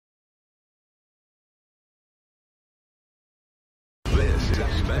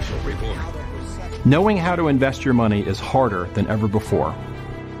Knowing how to invest your money is harder than ever before.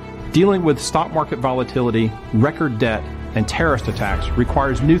 Dealing with stock market volatility, record debt, and terrorist attacks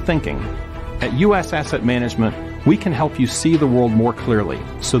requires new thinking. At U.S. Asset Management, we can help you see the world more clearly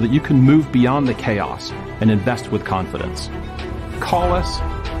so that you can move beyond the chaos and invest with confidence. Call us,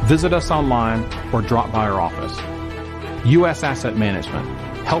 visit us online, or drop by our office. U.S. Asset Management,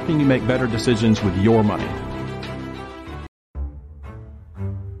 helping you make better decisions with your money.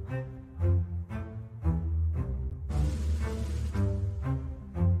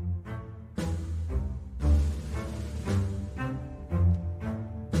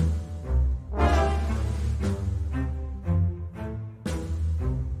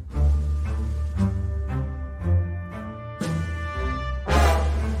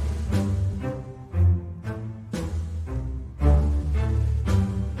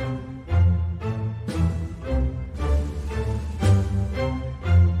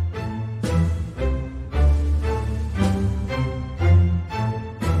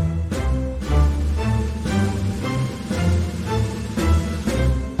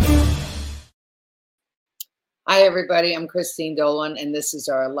 Hi, everybody. I'm Christine Dolan, and this is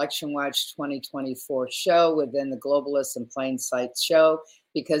our Election Watch 2024 show within the Globalist in Plain Sight show,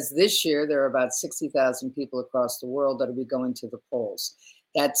 because this year there are about 60,000 people across the world that will be going to the polls.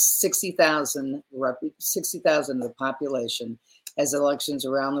 That's 60,000 of the population as elections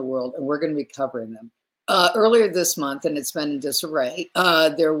around the world, and we're going to be covering them. Earlier this month, and it's been in disarray,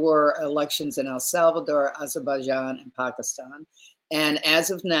 there were elections in El Salvador, Azerbaijan, and Pakistan. And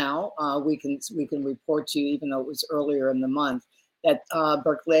as of now, we can report to you, even though it was earlier in the month, that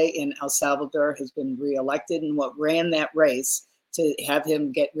Bukele in El Salvador has been reelected. And what ran that race to have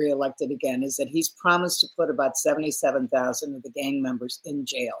him get reelected again is that he's promised to put about 77,000 of the gang members in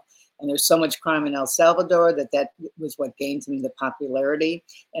jail. And there's so much crime in El Salvador that was what gained him the popularity.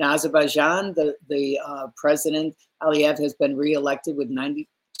 In Azerbaijan, the president, Aliyev, has been reelected with 92%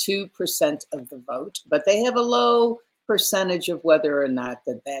 of the vote, but they have a low percentage of whether or not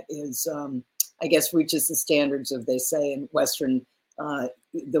that is, I guess, reaches the standards of, they say, in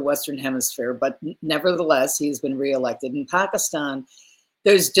the Western Hemisphere. But nevertheless, he's been reelected. In Pakistan,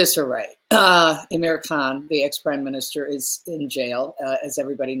 there's disarray. Imran Khan, the ex-prime minister, is in jail. As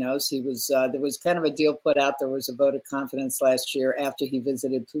everybody knows, he was. There was kind of a deal put out. There was a vote of confidence last year after he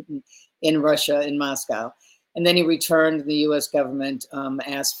visited Putin in Russia, in Moscow. And then he returned. The U.S. government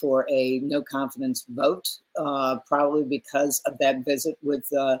asked for a no confidence vote, probably because of that visit with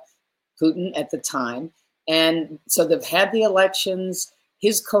Putin at the time. And so they've had the elections.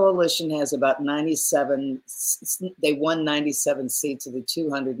 His coalition has about 97. They won 97 seats of the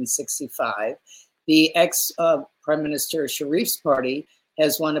 265. The ex-Prime Minister Sharif's party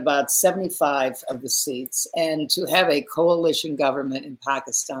has won about 75 of the seats. And to have a coalition government in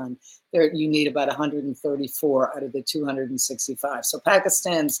Pakistan, you need about 134 out of the 265. So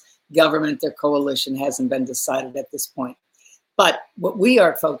Pakistan's government, their coalition, hasn't been decided at this point. But what we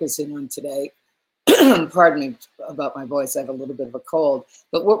are focusing on today, pardon me about my voice, I have a little bit of a cold,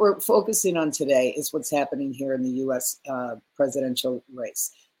 but what we're focusing on today is what's happening here in the U.S. Presidential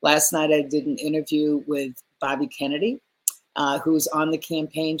race. Last night I did an interview with Bobby Kennedy, who's on the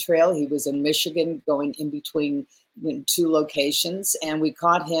campaign trail. He was in Michigan going in between two locations, and we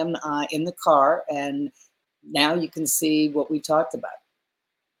caught him in the car, and now you can see what we talked about.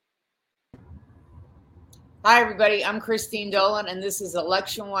 Hi, everybody. I'm Christine Dolan, and this is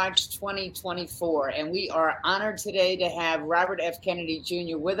Election Watch 2024, and we are honored today to have Robert F. Kennedy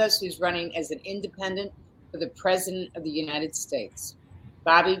Jr. with us, who's running as an independent for the President of the United States.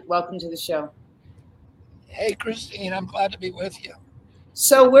 Bobby, welcome to the show. Hey, Christine, I'm glad to be with you.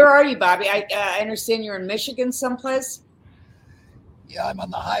 So where are you, Bobby? I understand you're in Michigan someplace? Yeah, I'm on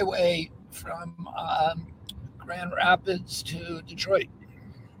the highway from Grand Rapids to Detroit.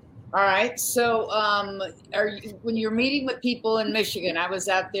 All right. So when you're meeting with people in Michigan, I was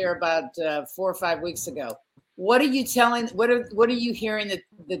out there about 4 or 5 weeks ago. What are you telling? What are you hearing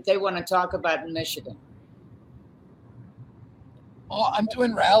that they want to talk about in Michigan? Well, I'm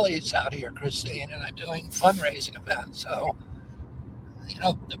doing rallies out here, Christine, and I'm doing fundraising events. So,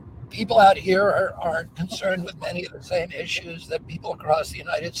 the people out here are concerned with many of the same issues that people across the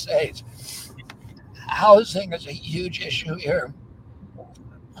United States. Housing is a huge issue here.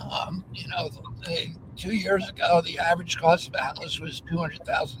 2 years ago, the average cost of a house was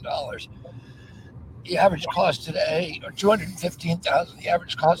 $200,000. The average cost today, or $215,000. The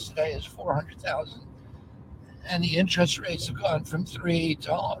average cost today is $400,000, and the interest rates have gone from 3%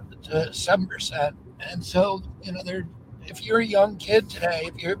 to 7%. And so, if you're a young kid today,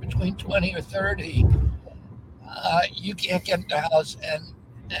 if you're between 20 or 30, you can't get into a house, and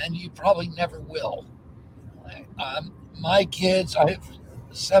and you probably never will. My kids, I have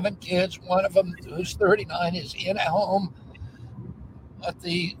 7 kids. One of them, who's 39, is in a home. But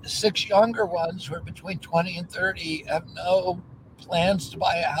the 6 younger ones, who are between 20 and 30, have no plans to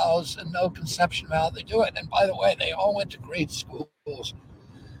buy a house and no conception of how they do it. And by the way, they all went to great schools.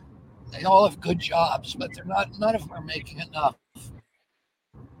 They all have good jobs, but none of them are making enough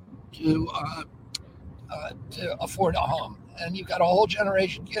to afford a home. And you've got a whole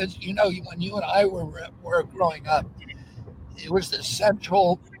generation of kids. When you and I were growing up, it was the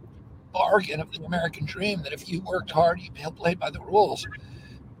central bargain of the American dream that if you worked hard, you played by the rules,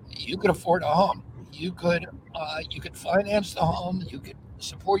 you could afford a home. You could finance the home. You could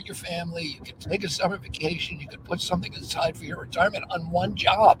support your family. You could take a summer vacation. You could put something aside for your retirement on one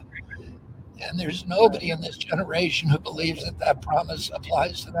job. And there's nobody in this generation who believes that promise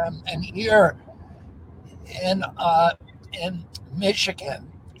applies to them. And here in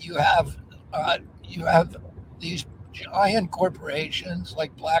Michigan, you have these giant corporations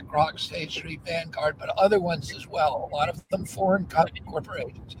like BlackRock, State Street, Vanguard, but other ones as well. A lot of them foreign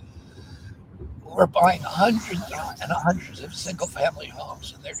corporations who are buying hundreds and hundreds of single-family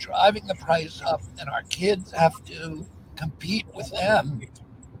homes, and they're driving the price up. And our kids have to compete with them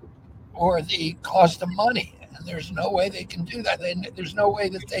or the cost of money. And there's no way they can do that. There's no way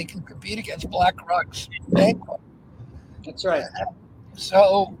that they can compete against BlackRock's bank. That's right.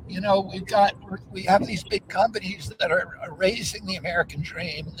 So, we have these big companies that are erasing the American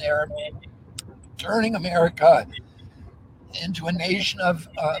dream. They're turning America into a nation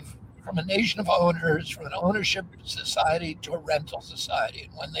from a nation of owners, from an ownership society to a rental society.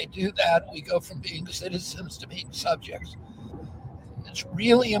 And when they do that, we go from being citizens to being subjects. It's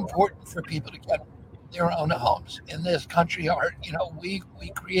really important for people to get their own homes in this country. We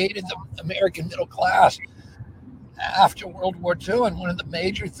created the American middle class after World War II, and one of the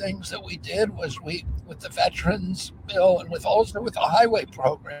major things that we did was with the Veterans Bill and with the highway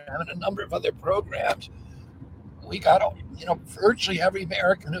program and a number of other programs, we got virtually every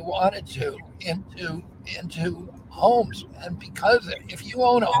American who wanted to into homes. And because if you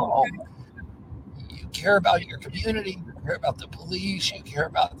own a home, you care about your community, you care about the police, you care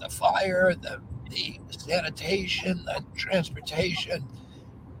about the fire, the sanitation, the transportation.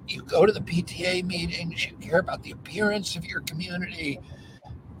 You go to the PTA meetings, you care about the appearance of your community.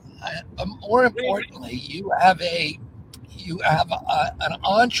 But more importantly, you have an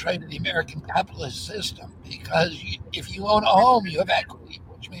entree to the American capitalist system, because if you own a home, you have equity,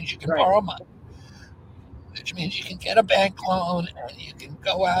 which means you can borrow money, which means you can get a bank loan, and you can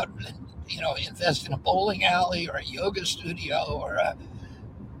go out and invest in a bowling alley or a yoga studio or a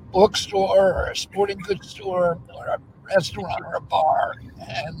bookstore or a sporting goods store or a restaurant or a bar.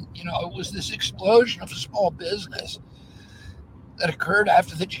 And it was this explosion of small business that occurred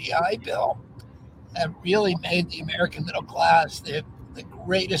after the GI Bill that really made the American middle class the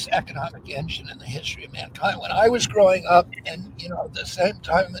greatest economic engine in the history of mankind. When I was growing up, and at the same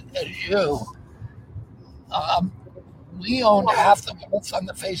time as you, we owned half the wealth on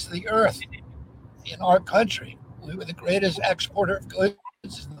the face of the earth in our country. We were the greatest exporter of goods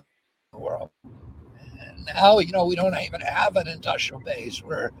in the world. And now, we don't even have an industrial base.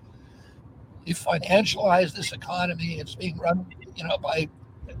 We financialized this economy. It's being run, by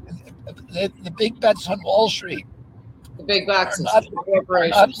the big bets on Wall Street. The big boxes,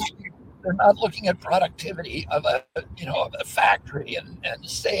 they're not looking at productivity of a factory and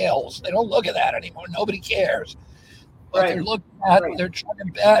sales. They don't look at that anymore. Nobody cares. But they're looking at, they're trying to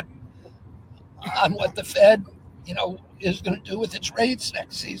bet on what the Fed, is going to do with its rates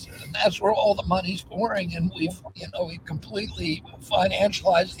next season. And that's where all the money's pouring. And we've completely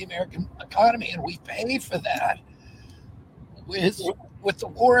financialized the American economy, and we pay for that with the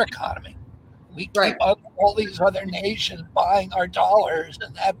war economy. We keep up all these other nations buying our dollars,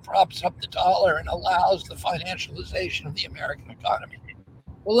 and that props up the dollar and allows the financialization of the American economy.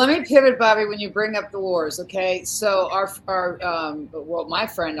 Well, let me pivot, Bobby, when you bring up the wars, okay? So my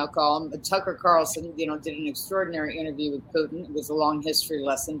friend, I'll call him, Tucker Carlson, did an extraordinary interview with Putin. It was a long history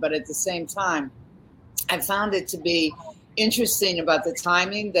lesson, but at the same time, I found it to be interesting about the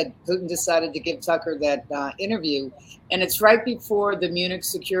timing that Putin decided to give Tucker that interview. And it's right before the Munich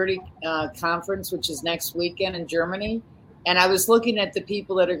Security Conference, which is next weekend in Germany. And I was looking at the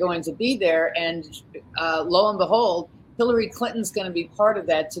people that are going to be there, and lo and behold, Hillary Clinton's going to be part of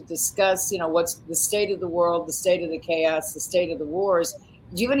that to discuss, what's the state of the world, the state of the chaos, the state of the wars.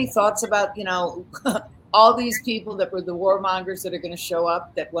 Do you have any thoughts about, all these people that were the warmongers that are going to show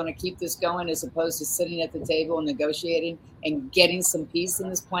up that want to keep this going, as opposed to sitting at the table and negotiating and getting some peace in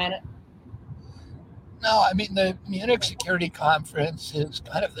this planet? No, I mean the Munich Security Conference is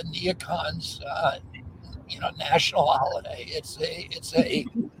kind of the neocons, national holiday. It's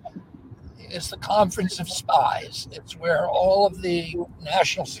the conference of spies. It's where all of the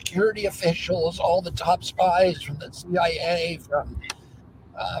national security officials, all the top spies from the CIA, from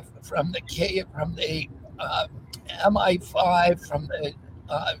the MI5, from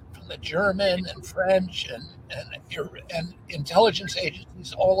the German and French and intelligence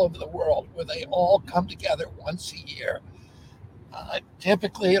agencies all over the world, where they all come together once a year.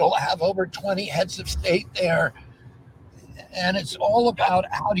 Typically, it'll have over 20 heads of state there, and it's all about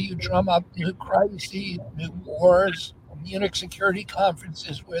how do you drum up new crises, new wars. Munich Security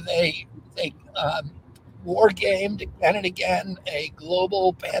Conferences where they war gamed again and again a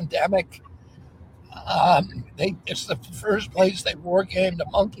global pandemic. It's the first place they war gamed a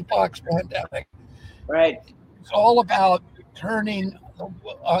monkeypox pandemic. Right. It's all about turning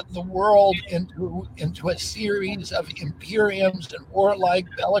the world into a series of imperiums and warlike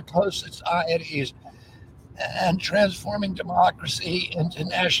bellicose societies, and transforming democracy into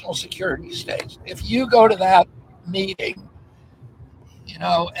national security states. If you go to that meeting,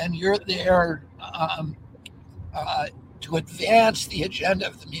 and you're there to advance the agenda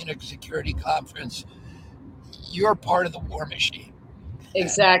of the Munich Security Conference, you're part of the war machine.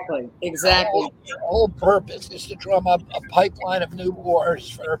 Exactly. The whole purpose is to drum up a pipeline of new wars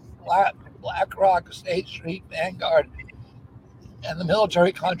for BlackRock, State Street, Vanguard, and the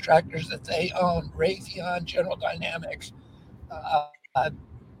military contractors that they own, Raytheon, General Dynamics,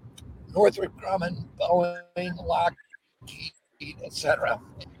 Northrop Grumman, Boeing, Lockheed, etc.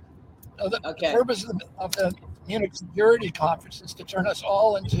 So the purpose of the Munich Security Conference is to turn us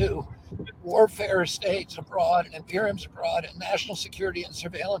all into warfare states abroad and imperiums abroad and national security and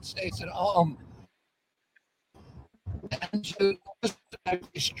surveillance states at home, and to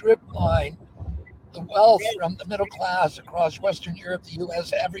strip mine the wealth from the middle class across Western Europe, the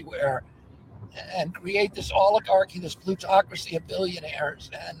U.S., everywhere, and create this oligarchy, this plutocracy of billionaires.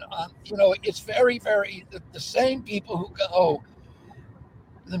 And, it's very, very, the same people who go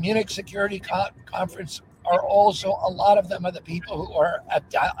to the Munich Security Conference are also, a lot of them are the people who are at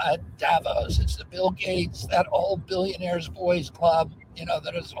Davos. It's the Bill Gates, that old billionaires boys club,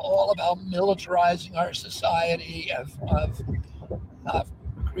 that is all about militarizing our society, of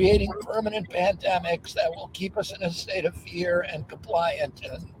creating permanent pandemics that will keep us in a state of fear and compliant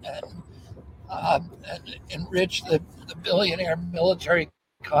and enrich the billionaire military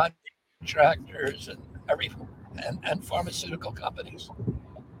contractors and pharmaceutical companies.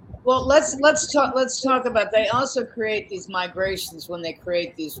 Well, let's talk about. They also create these migrations when they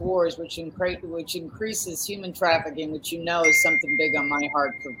create these wars, which increases human trafficking, which is something big on my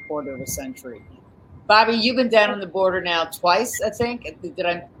heart for a quarter of a century. Bobby, you've been down on the border now twice, I think. I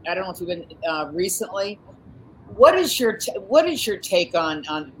don't know if you've been recently. What is your take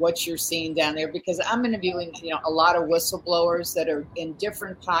on what you're seeing down there? Because I'm interviewing a lot of whistleblowers that are in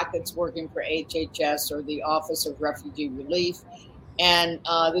different pockets working for HHS or the Office of Refugee Relief. And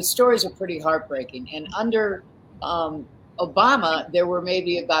the stories are pretty heartbreaking. And under Obama, there were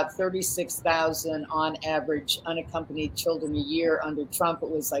maybe about 36,000 on average unaccompanied children a year. Under Trump, it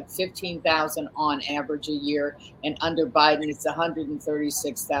was like 15,000 on average a year. And under Biden, it's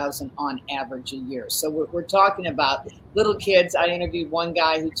 136,000 on average a year. So we're talking about little kids. I interviewed one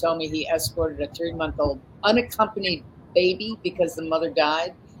guy who told me he escorted a 3-month-old unaccompanied baby because the mother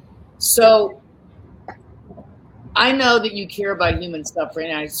died. So I know that you care about human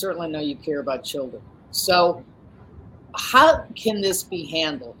suffering, and I certainly know you care about children. So how can this be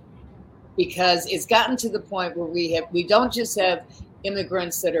handled? Because it's gotten to the point where we don't just have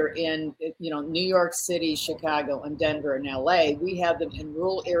immigrants that are in New York City, Chicago, and Denver, and LA. We have them in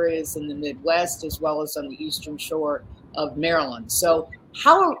rural areas in the Midwest as well as on the eastern shore of Maryland. So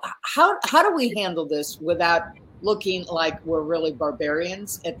how do we handle this without looking like we're really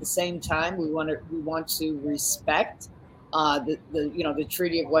barbarians? At the same time, we want to respect the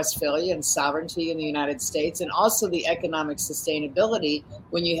Treaty of Westphalia and sovereignty in the United States, and also the economic sustainability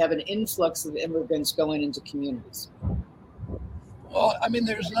when you have an influx of immigrants going into communities. Well, I mean,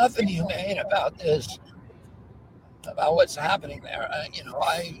 there's nothing humane about this, about what's happening there.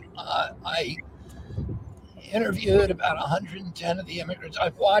 I interviewed about 110 of the immigrants.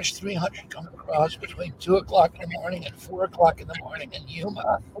 I've watched 300 come across between 2 o'clock in the morning and 4 o'clock in the morning in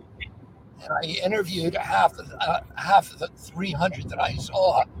Yuma. And I interviewed half of the 300 that I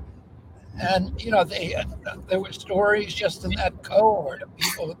saw. And, there were stories just in that cohort of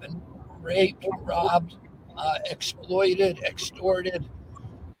people who've been raped, robbed, exploited, extorted.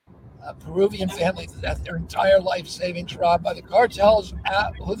 A Peruvian family that their entire life savings robbed by the cartels,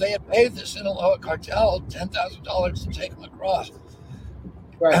 who they had paid the Sinaloa cartel $10,000 to take them across.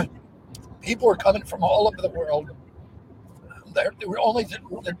 Right. People were coming from all over the world. There were only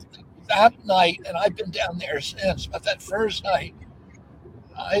that night, and I've been down there since, but that first night,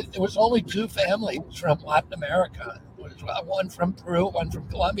 there was only two families from Latin America. There was one from Peru, one from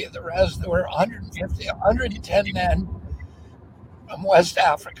Colombia. The rest, there were 110 men from West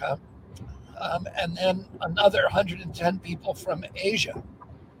Africa, and then another 110 people from Asia.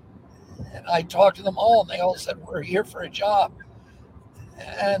 And I talked to them all, and they all said, "We're here for a job."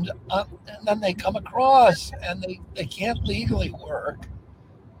 And then they come across, and they can't legally work.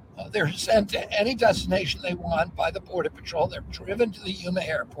 They're sent to any destination they want by the Border Patrol. They're driven to the Yuma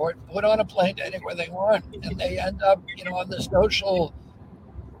airport, put on a plane to anywhere they want, and they end up, on the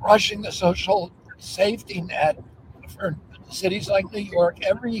crushing the social safety net for cities like New York.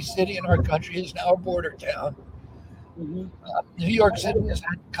 Every city in our country is now a border town. Mm-hmm. New York City has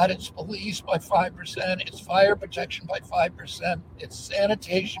cut its police by 5%, its fire protection by 5%, its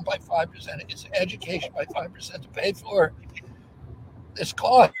sanitation by 5%, its education by 5% to pay for this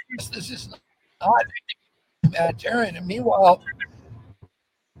cost. This is not humanitarian. And meanwhile,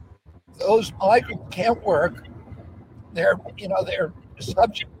 those migrants can't work. They're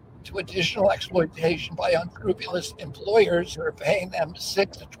subject to additional exploitation by unscrupulous employers who are paying them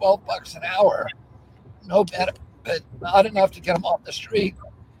 $6 to $12 an hour. No benefit, not enough to get them off the street.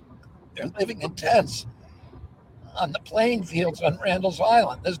 They're living in tents on the playing fields on Randall's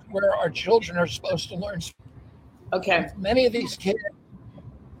Island. This is where our children are supposed to learn. Okay. Many of these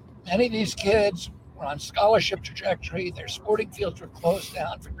kids were on scholarship trajectory. Their sporting fields were closed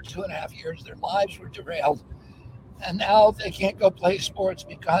down for 2.5 years. Their lives were derailed. And now they can't go play sports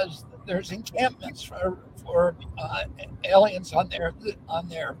because there's encampments for aliens on their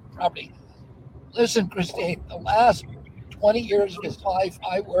property. Listen, Christine, the last 20 years of his life,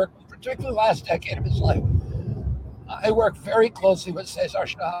 particularly the last decade of his life, I worked very closely with Cesar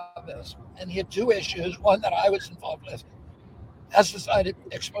Chavez, and he had two issues. One that I was involved with, pesticide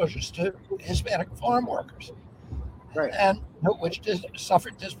exposures to Hispanic farm workers, right, and which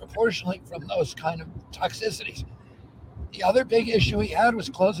suffered disproportionately from those kind of toxicities. The other big issue he had was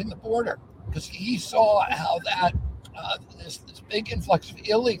closing the border, because he saw how that this big influx of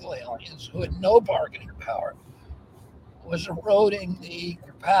illegal aliens who had no bargaining power was eroding the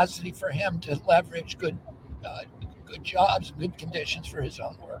capacity for him to leverage good jobs, good conditions for his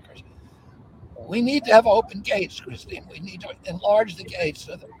own workers. We need to have open gates, Christine. We need to enlarge the gates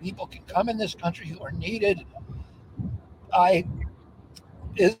so that people can come in this country who are needed by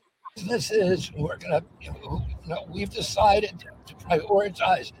businesses who are going to, we've decided to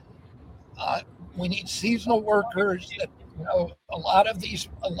prioritize. We need seasonal workers. That a lot of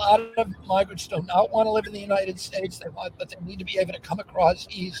migrants do not want to live in the United States. But they need to be able to come across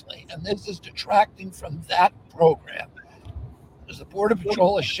easily. And this is detracting from that program, because the Border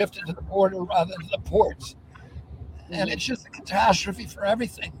Patrol has shifted to the border rather than the ports. And it's just a catastrophe for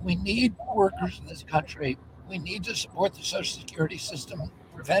everything. We need workers in this country. We need to support the Social Security system,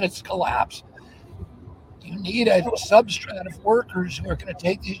 prevent its collapse. You need a substrate of workers who are going to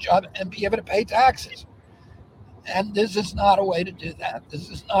take these jobs and be able to pay taxes. And this is not a way to do that. This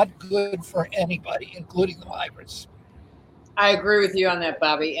is not good for anybody, including the migrants. I agree with you on that,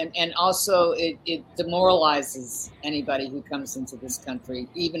 Bobby. And also it demoralizes anybody who comes into this country,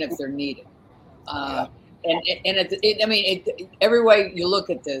 even if they're needed. Every way you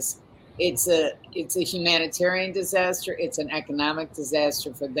look at this, it's a humanitarian disaster. It's an economic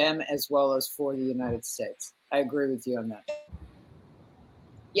disaster for them as well as for the United States. I agree with you on that.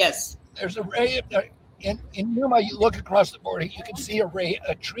 Yes. There's a ray in Yuma. You look across the border, you can see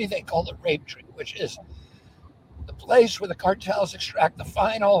a tree they call the rape tree, which is the place where the cartels extract the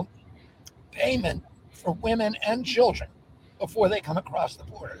final payment for women and children before they come across the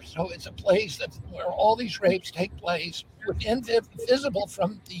border. So it's a place where all these rapes take place, visible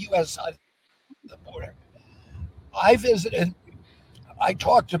from the U.S. side of the border. I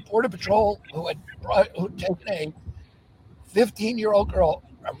talked to Border Patrol who'd taken a 15-year-old girl,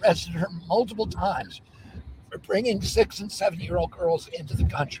 arrested her multiple times for bringing 6 and 7-year-old girls into the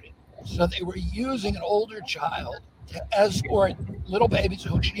country. So they were using an older child to escort little babies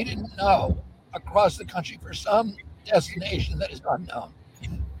who she didn't know across the country for some destination that is unknown.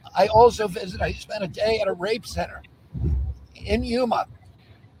 I spent a day at a rape center in Yuma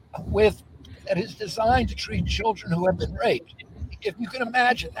that is designed to treat children who have been raped. If you can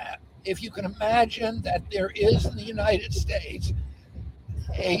imagine that there is in the United States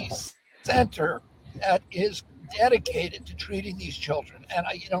a center that is dedicated to treating these children. And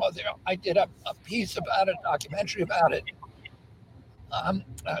I did a piece about it, a documentary about it,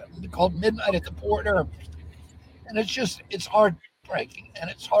 called Midnight at the Border. And it's heartbreaking and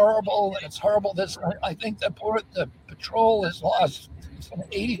it's horrible. And it's horrible. I think the patrol has lost some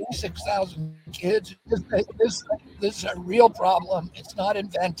 86,000 kids. This is a real problem. It's not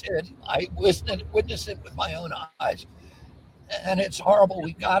invented. I witnessed it with my own eyes. And it's horrible.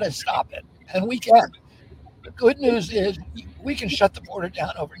 We got to stop it. And we can. The good news is we can shut the border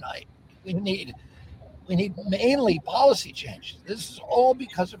down overnight. We need mainly policy changes. This is all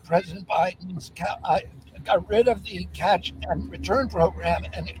because of President Biden's got rid of the catch and return program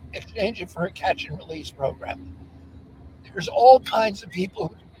and exchanged it for a catch and release program. There's all kinds of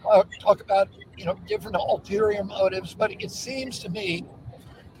people who talk about different ulterior motives, but it seems to me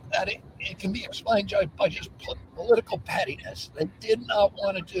that it can be explained by just political pettiness. They did not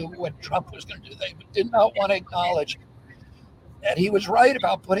want to do what Trump was going to do. They did not want to acknowledge that he was right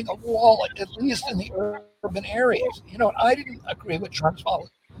about putting a wall, at least in the urban areas. I didn't agree with Trump's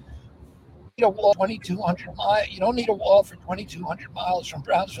policy. You need a wall 2,200 miles. You don't need a wall for 2,200 miles from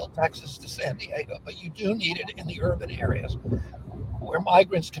Brownsville, Texas to San Diego, but you do need it in the urban areas where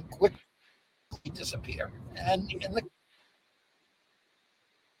migrants can quickly disappear. And in the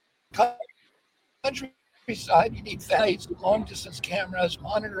countryside, you need flights, long-distance cameras,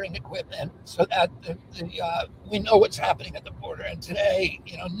 monitoring equipment, so that we know what's happening at the border. And today,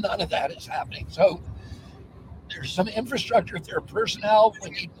 none of that is happening. So there's some infrastructure. There are personnel.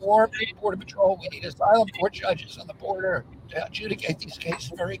 We need more border patrol. We need asylum court judges on the border to adjudicate these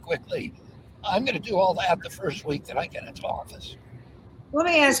cases very quickly. I'm going to do all that the first week that I get into office. Let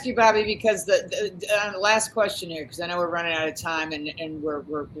me ask you, Bobby, because the last question here, because I know we're running out of time and we're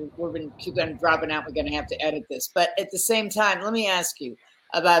going to keep on dropping out. We're going to have to edit this. But at the same time, let me ask you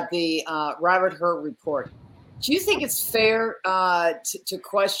about the Robert Hur report. Do you think it's fair to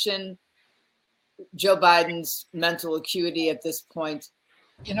question Joe Biden's mental acuity at this point?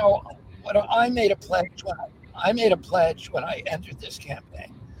 I made a pledge when I entered this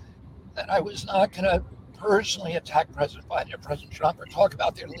campaign that I was not going to personally attack President Biden or President Trump or talk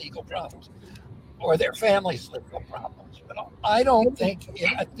about their legal problems or their family's legal problems. But I don't think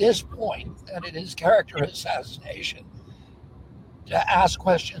at this point that it is character assassination to ask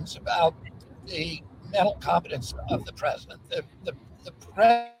questions about the mental competence of the president. The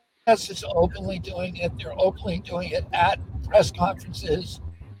press is openly doing it. They're openly doing it at press conferences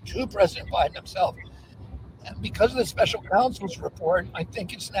to President Biden himself. And because of the special counsel's report, I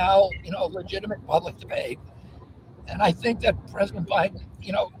think it's now, a legitimate public debate. And I think that President Biden,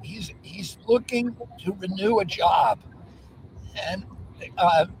 he's looking to renew a job and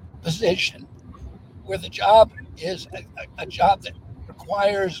position where the job is a job that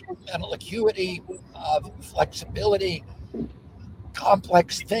requires mental acuity, flexibility,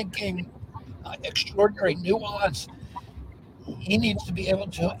 complex thinking, extraordinary nuance. He needs to be able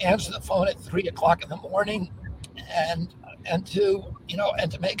to answer the phone at 3:00 in the morning and to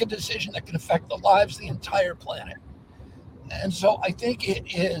make a decision that can affect the lives of the entire planet. And so I think it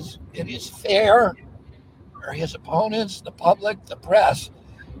is fair for his opponents, the public, the press,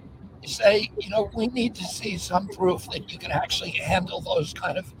 to say, we need to see some proof that you can actually handle those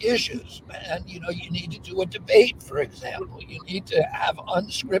kind of issues. And, you need to do a debate, for example. You need to have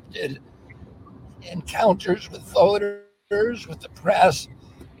unscripted encounters with voters, with the press,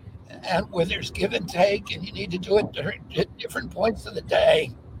 and where there's give and take, and you need to do it at different points of the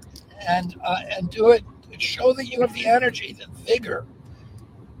day, and do it, show that you have the energy, the vigor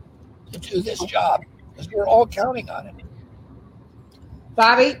to do this job, because we're all counting on it.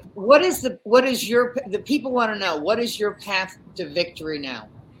 Bobby, the people want to know, what is your path to victory now?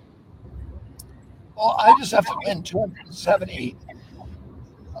 Well, I just have to win 270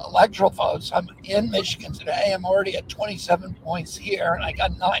 electoral votes. I'm in Michigan today. I'm already at 27 points here, and I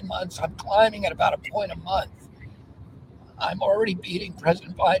got 9 months. I'm climbing at about a point a month. I'm already beating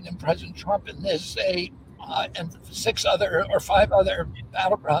President Biden and President Trump in this state and 5 other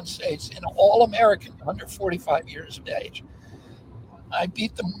battleground states, in all Americans under 45 years of age. I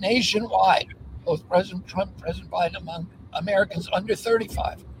beat them nationwide, both President Trump, President Biden, among Americans under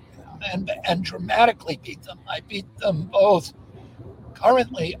 35, and dramatically beat them. I beat them both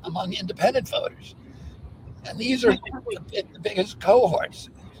currently among independent voters. And these are the biggest cohorts.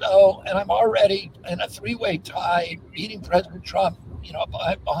 So, and I'm already in a 3-way tie, beating President Trump,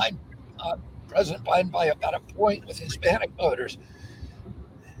 behind President Biden by about a point with Hispanic voters.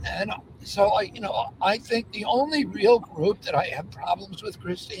 And so I think the only real group that I have problems with,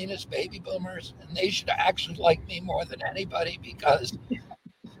 Christine, is baby boomers. And they should actually like me more than anybody, because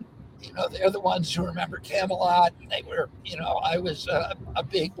they're the ones who remember Camelot. And they were, I was a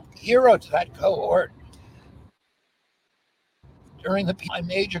big hero to that cohort. During my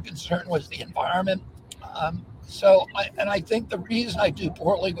major concern was the environment. I think the reason I do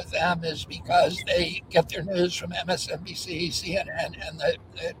poorly with them is because they get their news from MSNBC, CNN, and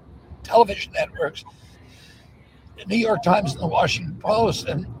the television networks, the New York Times and the Washington Post,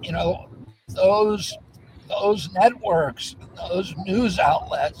 and those networks, those news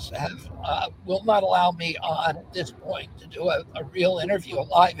outlets will not allow me on at this point to do a real interview, a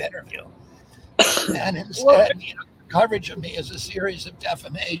live interview, and instead, coverage of me is a series of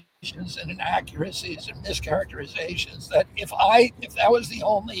defamations and inaccuracies and mischaracterizations that if that was the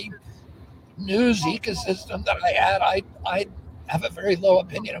only news ecosystem that I had, I'd have a very low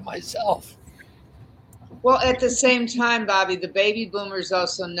opinion of myself. Well, at the same time, Bobby, the baby boomers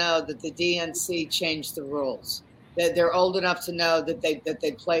also know that the DNC changed the rules. That they're old enough to know that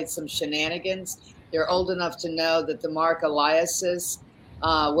they played some shenanigans. They're old enough to know that the Mark Eliases,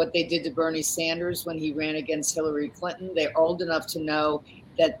 what they did to Bernie Sanders when he ran against Hillary Clinton, they're old enough to know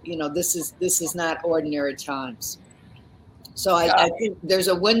that this is not ordinary times. So I think there's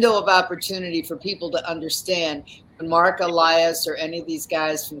a window of opportunity for people to understand when Mark Elias or any of these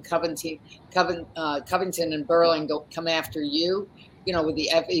guys from Covington and Burling come after you, with the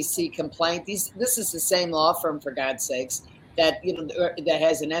FEC complaint. This is the same law firm, for God's sakes, that that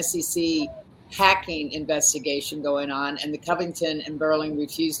has an SEC hacking investigation going on, and the Covington and Burling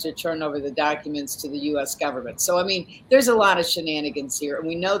refused to turn over the documents to the U.S. government. So, there's a lot of shenanigans here, and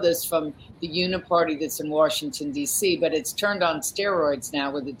we know this from the uniparty that's in Washington, D.C., but it's turned on steroids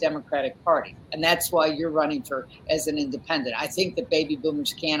now with the Democratic Party, and that's why you're running as an independent. I think the baby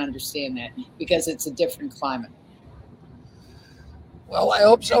boomers can't understand that because it's a different climate. Well, I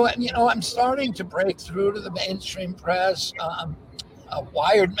hope so. And, I'm starting to break through to the mainstream press.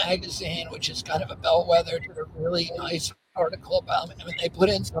 Wired magazine, which is kind of a bellwether, did a really nice article about me. They put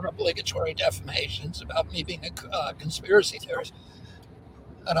in some obligatory defamations about me being a conspiracy theorist.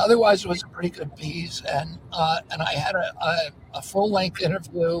 And otherwise, it was a pretty good piece. And I had a full-length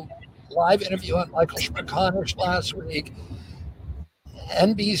live interview on Michael Schmerkanish last week.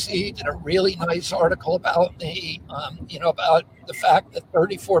 NBC did a really nice article about me, about the fact that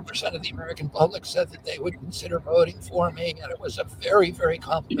 34% of the American public said that they would consider voting for me, and it was a very, very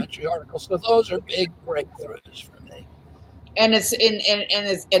complimentary article. So those are big breakthroughs for me. And it's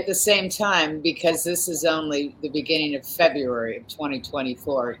at the same time, because this is only the beginning of February of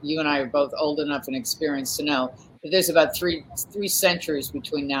 2024. You and I are both old enough and experienced to know that there's about three centuries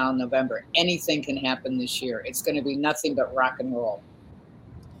between now and November. Anything can happen this year. It's going to be nothing but rock and roll.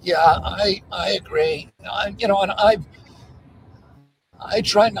 Yeah, I agree. And I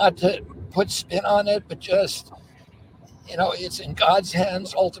try not to put spin on it, but just, it's in God's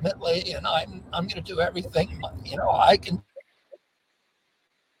hands ultimately, and I'm going to do everything, I can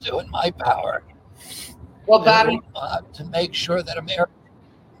do in my power. Well, Bobby, to make sure that America.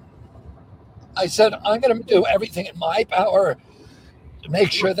 I said I'm going to do everything in my power to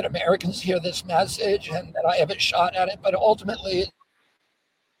make sure that Americans hear this message and that I have a shot at it. But ultimately,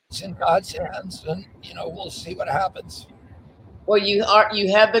 it's in God's hands, and we'll see what happens. Well, you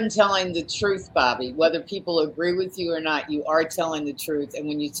have been telling the truth, Bobby. Whether people agree with you or not, you are telling the truth. And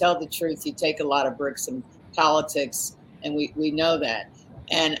when you tell the truth, you take a lot of bricks in politics, and we know that.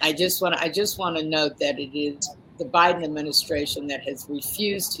 And I just want to note that it is the Biden administration that has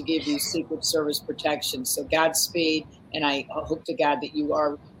refused to give you Secret Service protection. So Godspeed, and I hope to God that you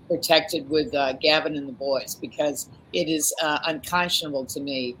are protected with Gavin and the boys, because it is unconscionable to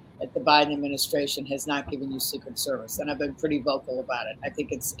me that the Biden administration has not given you Secret Service. And I've been pretty vocal about it. I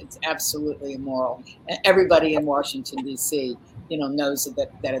think it's absolutely immoral. And everybody in Washington, D.C., knows that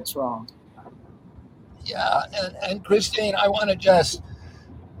it's wrong. Yeah. And Christine, I want to just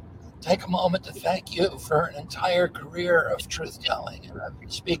take a moment to thank you for an entire career of truth telling and of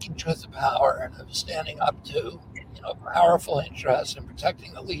speaking truth to power and of standing up to powerful interests and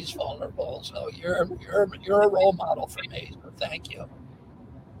protecting the least vulnerable. So you're a role model for me. So thank you.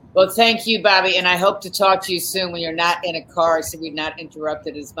 Well, thank you, Bobby, and I hope to talk to you soon when you're not in a car, so we're not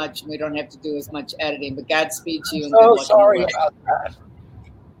interrupted as much and we don't have to do as much editing. But Godspeed to you. And so sorry about that.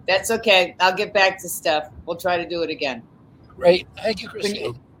 That's okay. I'll get back to stuff. We'll try to do it again. Great. Thank you,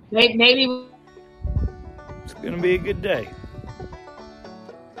 Christine. Maybe it's going to be a good day.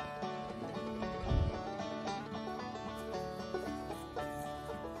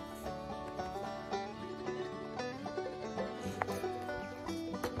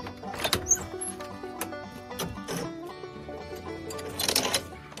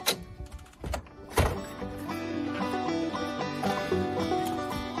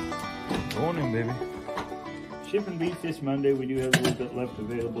 baby. Shipping beef this Monday. We do have a little bit left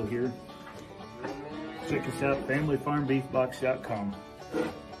available here. Check us out, familyfarmbeefbox.com.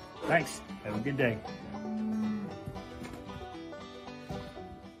 Thanks. Have a good day.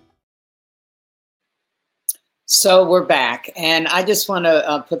 So we're back, and I just want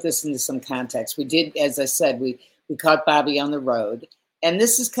to put this into some context. We did, as I said, we caught Bobby on the road, and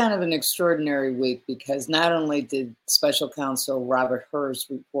this is kind of an extraordinary week because not only did Special Counsel Robert Hur's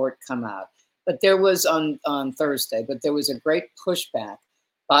report come out, but there was on Thursday, but there was a great pushback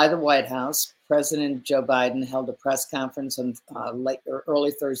by the White House. President Joe Biden held a press conference on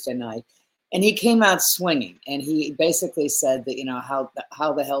early Thursday night, and he came out swinging, and he basically said that, you know, how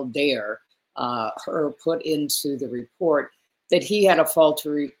the hell dare Hur put into the report that he had a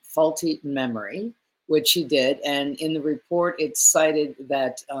faulty memory, which he did. And in the report, it cited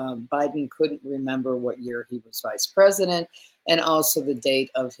that Biden couldn't remember what year he was vice president and also the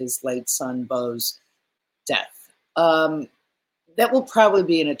date of his late son, Beau's death. That will probably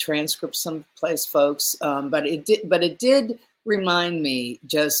be in a transcript someplace, folks. But it did remind me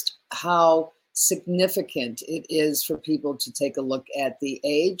just how significant it is for people to take a look at the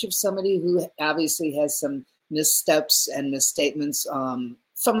age of somebody who obviously has some missteps and misstatements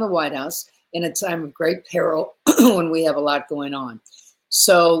from the White House in a time of great peril when we have a lot going on.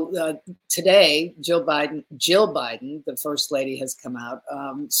 So today, Jill Biden, the first lady, has come out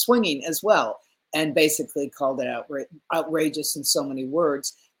swinging as well and basically called it outrageous in so many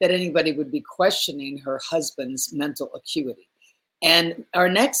words that anybody would be questioning her husband's mental acuity. And our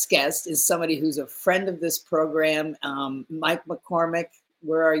next guest is somebody who's a friend of this program, Mike McCormick.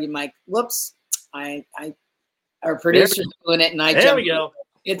 Where are you, Mike? Whoops, our producer's doing it, and I there we go.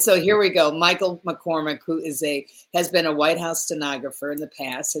 So here we go. Michael McCormick, who has been a White House stenographer in the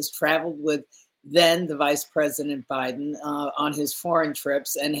past, has traveled with then the Vice President Biden on his foreign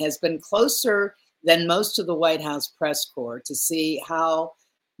trips, and has been closer than most of the White House press corps to see how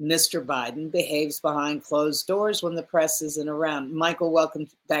Mr. Biden behaves behind closed doors when the press isn't around. Michael, welcome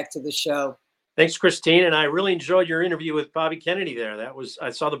back to the show. Thanks, Christine. And I really enjoyed your interview with Bobby Kennedy there. I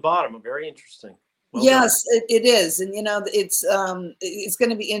saw the bottom. Very interesting. Well yes, it is. And, you know, it's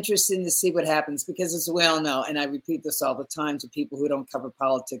going to be interesting to see what happens because, as we all know, and I repeat this all the time to people who don't cover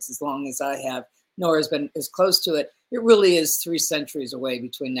politics as long as I have, nor has been as close to it, it really is 3 centuries away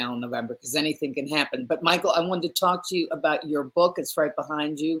between now and November because anything can happen. But Michael, I wanted to talk to you about your book. It's right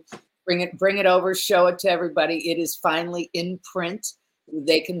behind you. Bring it over, show it to everybody. It is finally in print.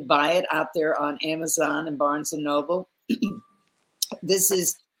 They can buy it out there on Amazon and Barnes and Noble. This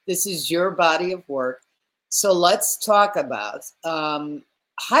is your body of work. So let's talk about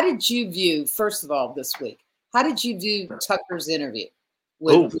how did you view, first of all, this week, how did you view Tucker's interview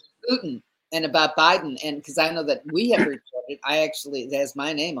with Putin? And about Biden, and because I know that we have reported, it has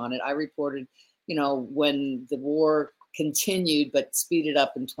my name on it. I reported, you know, when the war continued but speeded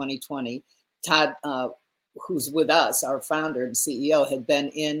up in 2020. Todd, who's with us, our founder and CEO, had been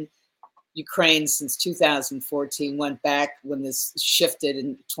in Ukraine since 2014. Went back when this shifted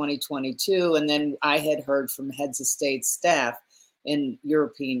in 2022, and then I had heard from heads of state staff in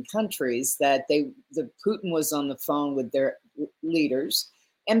European countries that the Putin was on the phone with their leaders.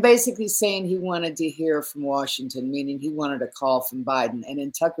 And basically saying he wanted to hear from Washington, meaning he wanted a call from Biden. And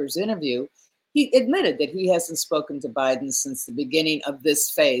in Tucker's interview, he admitted that he hasn't spoken to Biden since the beginning of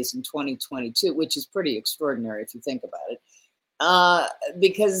this phase in 2022, which is pretty extraordinary if you think about it,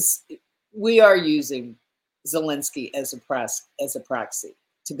 because we are using Zelensky as a proxy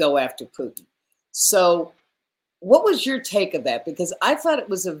to go after Putin. So what was your take of that? Because I thought it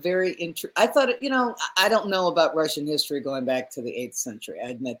was a very I don't know about Russian history going back to the 8th century. I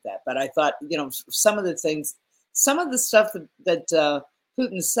admit that. But I thought, you know, some of the stuff that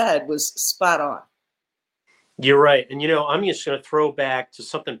Putin said was spot on. You're right. And, you know, I'm just going to throw back to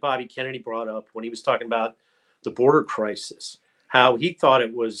something Bobby Kennedy brought up when he was talking about the border crisis, how he thought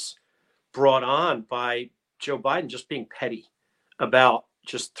it was brought on by Joe Biden just being petty about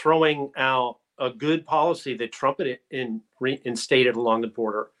just throwing out a good policy that Trump had instated along the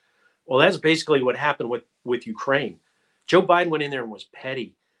border. Well, that's basically what happened with Ukraine. Joe Biden went in there and was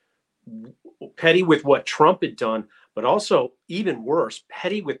petty with what Trump had done, but also even worse,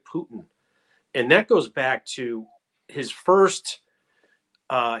 petty with Putin. And that goes back to his first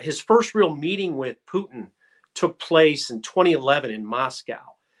real meeting with Putin took place in 2011 in Moscow.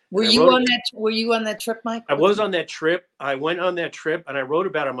 Were you on that trip, Mike? I was on that trip. I went on that trip and I wrote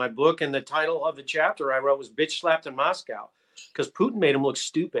about it in my book. And the title of the chapter I wrote was "Bitch Slapped in Moscow," because Putin made him look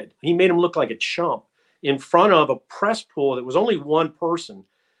stupid. He made him look like a chump in front of a press pool that was only one person,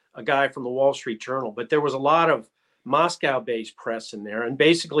 a guy from the Wall Street Journal. But there was a lot of Moscow-based press in there. And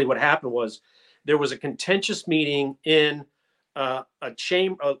basically what happened was there was a contentious meeting in a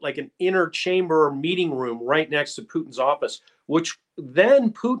chamber, like an inner chamber meeting room right next to Putin's office, which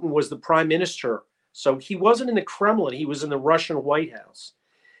then Putin was the prime minister. So he wasn't in the Kremlin, he was in the Russian White House.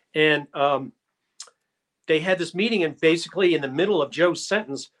 And they had this meeting, and basically in the middle of Joe's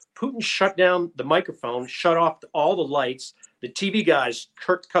sentence, Putin shut down the microphone, shut off all the lights. The TV guys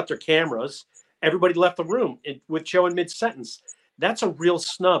cut their cameras. Everybody left the room with Joe in mid-sentence. That's a real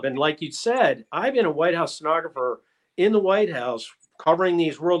snub. And like you said, I've been a White House stenographer in the White House covering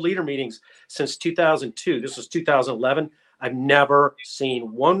these world leader meetings since 2002. This was 2011. I've never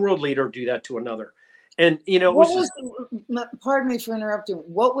seen one world leader do that to another. And, you know, pardon me for interrupting.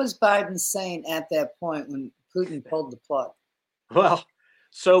 What was Biden saying at that point when Putin pulled the plug? Well,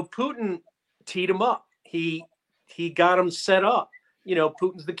 so Putin teed him up. He got him set up. You know,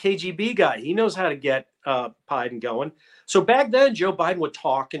 Putin's the KGB guy. He knows how to get Biden going. So back then, Joe Biden would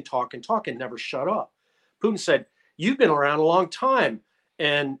talk and talk and talk and never shut up. Putin said, "You've been around a long time."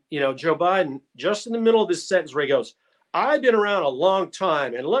 And, you know, Joe Biden, just in the middle of this sentence where he goes, "I've been around a long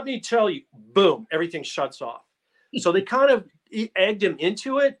time, and let me tell you," boom, everything shuts off. So they kind of egged him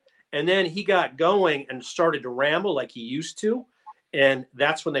into it, and then he got going and started to ramble like he used to, and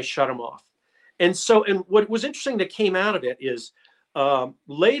that's when they shut him off. And so, and what was interesting that came out of it is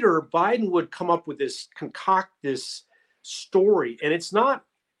later Biden would come up with concoct this story, and it's not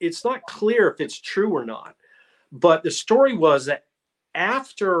clear if it's true or not. But the story was that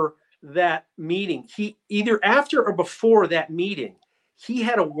after that meeting, he either after or before that meeting, he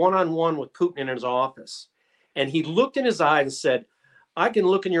had a one-on-one with Putin in his office, and he looked in his eyes and said, "I can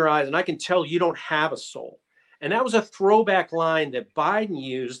look in your eyes and I can tell you don't have a soul." And that was a throwback line that Biden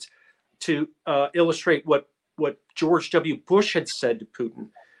used to illustrate what George W. Bush had said to Putin.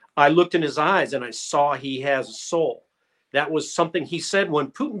 "I looked in his eyes and I saw he has a soul." That was something he said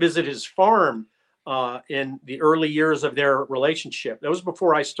when Putin visited his farm in the early years of their relationship. That was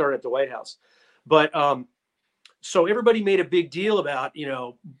before I started at the White House. But so everybody made a big deal about, you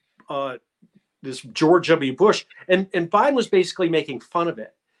know, this George W. Bush, and Biden was basically making fun of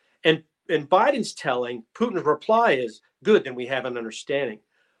it. And Biden's telling Putin's reply is, "Good, then we have an understanding."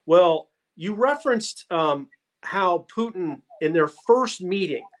 Well, you referenced how Putin in their first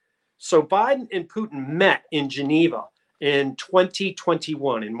meeting, so Biden and Putin met in Geneva in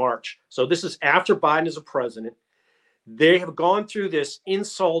 2021 in March. So this is after Biden is a president. They have gone through this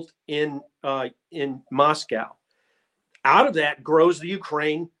insult in Moscow. Out of that grows the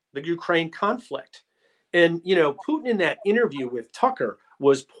Ukraine conflict. And, you know, Putin in that interview with Tucker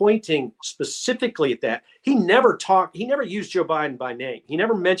was pointing specifically at that. He never used Joe Biden by name. He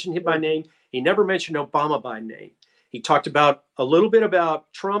never mentioned him by name. He never mentioned Obama by name. He talked about a little bit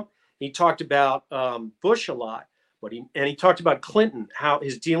about Trump. He talked about Bush a lot, but he talked about Clinton, how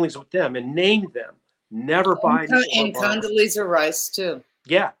his dealings with them, and named them. Never Biden. And Condoleezza Rice too.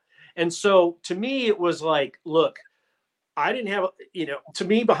 Yeah. And so to me, it was like, look, I didn't have, you know, to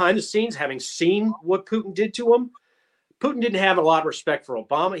me behind the scenes, having seen what Putin did to him, Putin didn't have a lot of respect for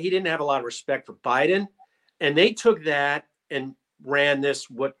Obama. He didn't have a lot of respect for Biden. And they took that and ran this,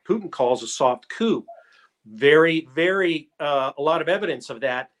 what Putin calls a soft coup. Very, very, a lot of evidence of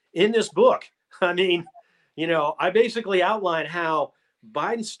that in this book. I mean, you know, I basically outline how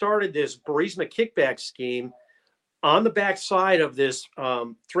Biden started this Burisma kickback scheme on the backside of this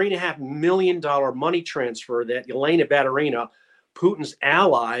 $3.5 million money transfer that Elena Baturina, Putin's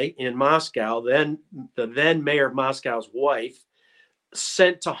ally in Moscow, then the then mayor of Moscow's wife,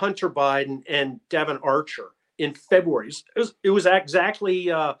 sent to Hunter Biden and Devon Archer in February. It was exactly,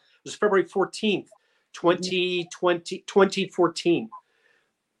 it was February 14th, 2014,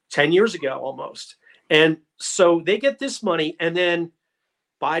 10 years ago almost. And so they get this money, and then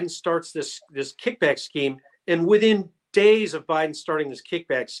Biden starts this kickback scheme. And within days of Biden starting this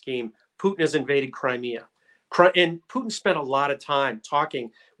kickback scheme, Putin has invaded Crimea. And Putin spent a lot of time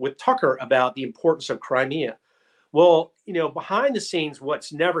talking with Tucker about the importance of Crimea. Well, you know, behind the scenes,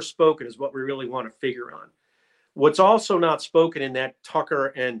 what's never spoken is what we really want to figure on. What's also not spoken in that Tucker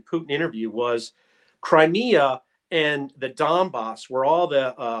and Putin interview was Crimea and the Donbass, where all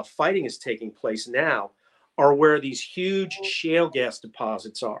the fighting is taking place now, are where these huge shale gas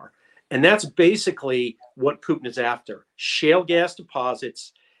deposits are. And that's basically what Putin is after, shale gas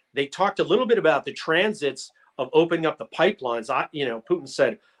deposits. They talked a little bit about the transits of opening up the pipelines. Putin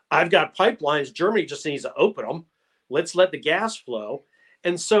said, "I've got pipelines. Germany just needs to open them. Let's let the gas flow."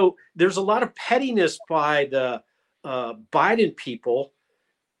 And so there's a lot of pettiness by the Biden people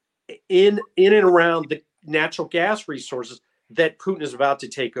in and around the natural gas resources that Putin is about to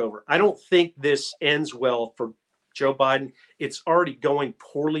take over. I don't think this ends well for Joe Biden. It's already going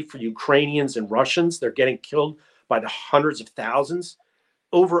poorly for Ukrainians and Russians. They're getting killed by the hundreds of thousands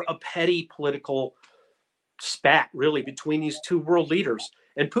over a petty political spat, really, between these two world leaders.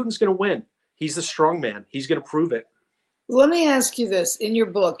 And Putin's going to win. He's the strong man. He's going to prove it. Let me ask you this: in your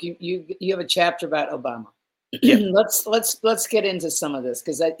book, you have a chapter about Obama. Yeah. let's get into some of this,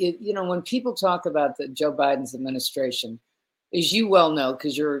 because when people talk about the Joe Biden's administration, as you well know,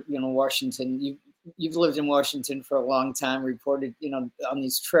 because you're Washington, you've lived in Washington for a long time, reported on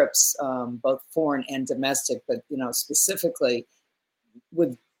these trips, both foreign and domestic, but specifically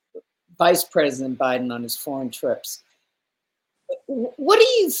with Vice President Biden on his foreign trips. What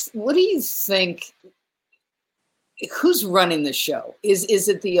do you think? Who's running the show? Is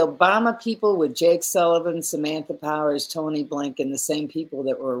it the Obama people with Jake Sullivan, Samantha Powers, Tony Blinken, the same people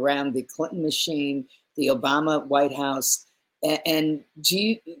that were around the Clinton machine, the Obama White House? And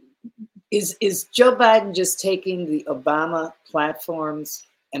is Joe Biden just taking the Obama platforms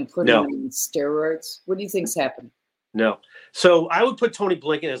and putting them in steroids? What do you think's happening? No. So I would put Tony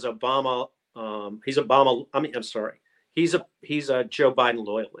Blinken as Obama. He's Obama. I'm sorry. He's a Joe Biden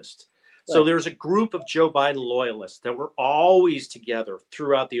loyalist. Right. So there's a group of Joe Biden loyalists that were always together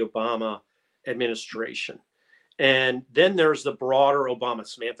throughout the Obama administration. And then there's the broader Obama,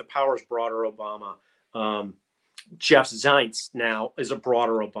 Samantha Powers, broader Obama. Jeff Zients now is a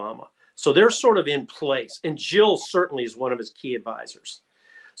broader Obama. So they're sort of in place. And Jill certainly is one of his key advisors.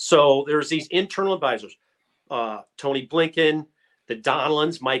 So there's these internal advisors, Tony Blinken, the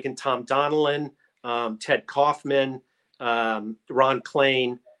Donilons, Mike and Tom Donilon, Ted Kaufman, Ron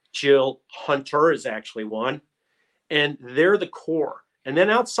Klain, Jill Hunter is actually one. And they're the core. And then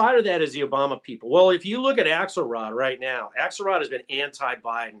outside of that is the Obama people. Well, if you look at Axelrod right now, Axelrod has been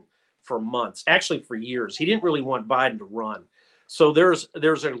anti-Biden for months, actually for years. He didn't really want Biden to run. So there's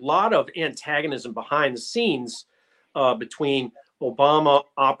a lot of antagonism behind the scenes between Obama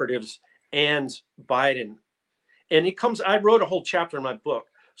operatives and Biden. And I wrote a whole chapter in my book.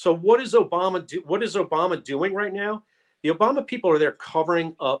 So what is Obama doing right now? The Obama people are there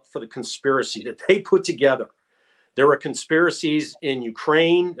covering up for the conspiracy that they put together. There were conspiracies in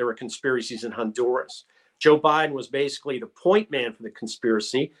Ukraine. There were conspiracies in Honduras. Joe Biden was basically the point man for the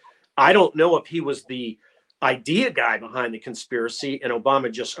conspiracy. I don't know if he was the idea guy behind the conspiracy and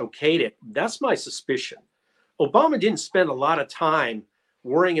Obama just okayed it. That's my suspicion. Obama didn't spend a lot of time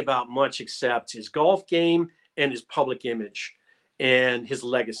worrying about much except his golf game and his public image and his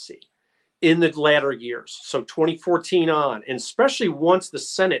legacy in the latter years. So 2014 on, and especially once the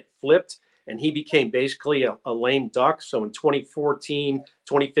Senate flipped and he became basically a lame duck. So in 2014,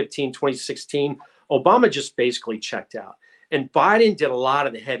 2015, 2016, Obama just basically checked out. And Biden did a lot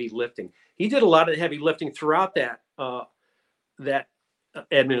of the heavy lifting. He did a lot of the heavy lifting throughout that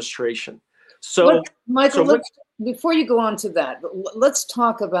administration. So, Michael, before you go on to that, let's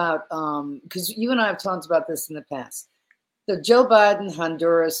talk about, because you and I have talked about this in the past. So Joe Biden,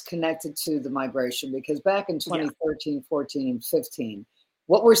 Honduras connected to the migration, because back in 2013, 14, and 15,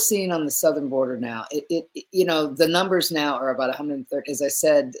 what we're seeing on the southern border now, the numbers now are about 130. As I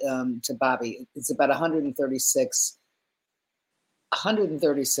said to Bobby, it's about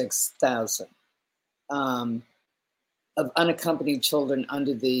 136,000 of unaccompanied children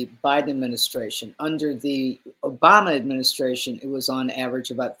under the Biden administration. Under the Obama administration, it was on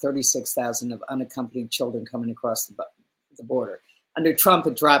average about 36,000 of unaccompanied children coming across the border. Under Trump,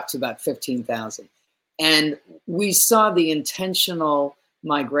 it dropped to about 15,000. And we saw the intentional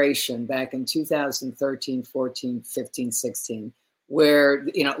migration back in 2013, 14, 15, 16, where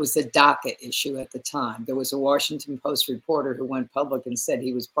it was the DACA issue at the time. There was a Washington Post reporter who went public and said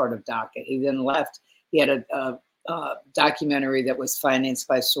he was part of DACA. He then left. He had a documentary that was financed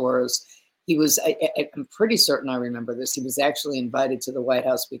by Soros. He was, I'm pretty certain I remember this, he was actually invited to the White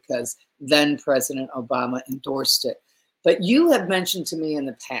House because then President Obama endorsed it. But you have mentioned to me in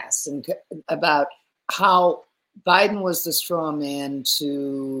the past about how Biden was the straw man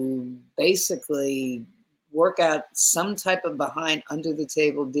to basically work out some type of behind under the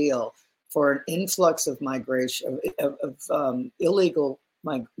table deal for an influx of migration, of illegal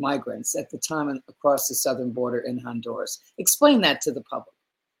migrants at the time across the southern border in Honduras. Explain that to the public.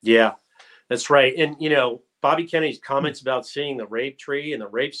 Yeah, that's right. And, Bobby Kennedy's comments about seeing the rape tree and the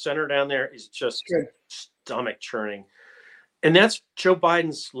rape center down there is just stomach churning. And that's Joe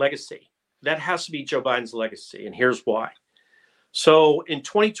Biden's legacy. That has to be Joe Biden's legacy. And here's why. So in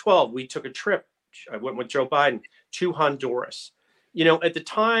 2012, we took a trip. I went with Joe Biden to Honduras. At the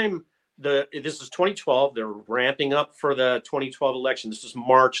time, this is 2012. They're ramping up for the 2012 election. This is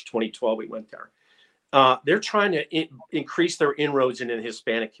March 2012. We went there. They're trying to increase their inroads into the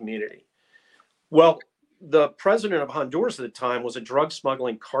Hispanic community. Well, the president of Honduras at the time was a drug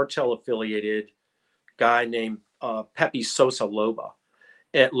smuggling cartel affiliated guy named Pepe Sosa Lobo.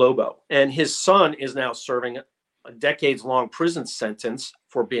 And his son is now serving a decades-long prison sentence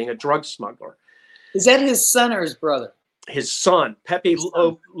for being a drug smuggler. Is that his son or his brother? His son, Pepe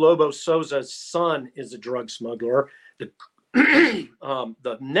Lobo Sosa's son, is a drug smuggler.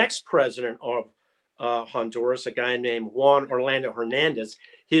 The next president of Honduras, a guy named Juan Orlando Hernandez,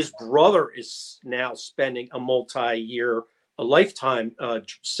 his brother is now spending a lifetime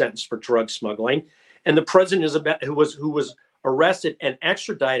sentence for drug smuggling. And the president who was arrested and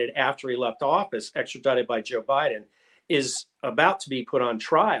extradited after he left office, extradited by Joe Biden, is about to be put on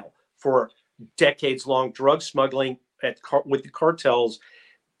trial for decades-long drug smuggling with the cartels,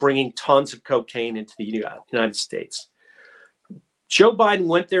 bringing tons of cocaine into the United States. Joe Biden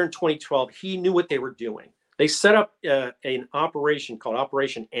went there in 2012. He knew what they were doing. They set up an operation called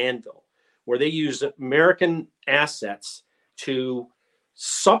Operation Anvil, where they used American assets to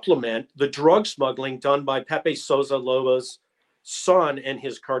supplement the drug smuggling done by Pepe Sosa Lobo's son and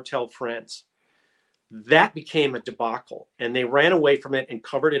his cartel friends. That became a debacle, and they ran away from it and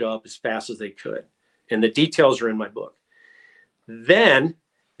covered it up as fast as they could. And the details are in my book. Then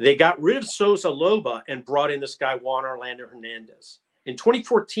they got rid of Sosa Lobo and brought in this guy, Juan Orlando Hernandez. In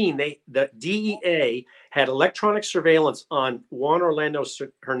 2014, the DEA had electronic surveillance on Juan Orlando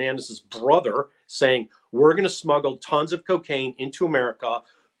Hernandez's brother, saying, we're going to smuggle tons of cocaine into America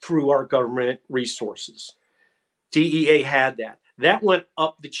through our government resources. DEA had that. That went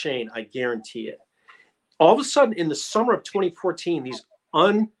up the chain, I guarantee it. All of a sudden, in the summer of 2014, these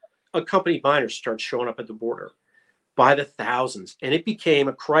unaccompanied minors started showing up at the border by the thousands, and it became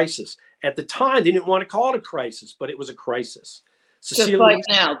a crisis. At the time, they didn't want to call it a crisis, but it was a crisis. Just like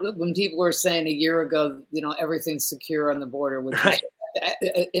now, when people were saying a year ago, everything's secure on the border, which is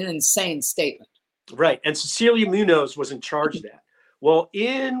an insane statement. Right. And Cecilia Munoz was in charge of that. Well,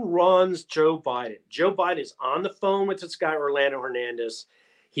 in runs Joe Biden. Joe Biden is on the phone with this guy, Orlando Hernandez.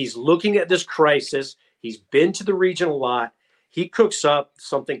 He's looking at this crisis. He's been to the region a lot. He cooks up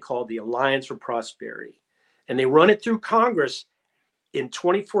something called the Alliance for Prosperity. And they run it through Congress in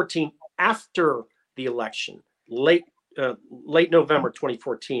 2014 after the election, late November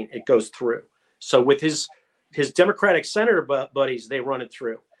 2014, it goes through. So with his Democratic senator buddies, they run it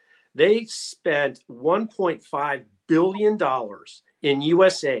through. They spent $1.5 billion in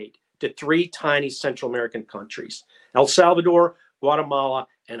U.S. aid to 3 tiny Central American countries, El Salvador, Guatemala,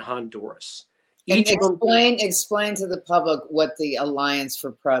 and Honduras. And explain to the public what the Alliance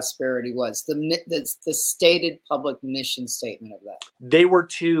for Prosperity was, the stated public mission statement of that. They were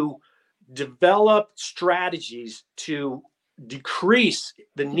to develop strategies to decrease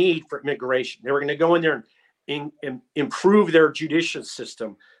the need for immigration. They were going to go in there and improve their judicial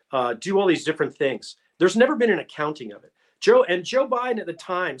system, do all these different things. There's never been an accounting of it. Joe Biden at the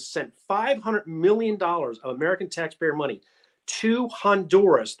time sent $500 million of American taxpayer money to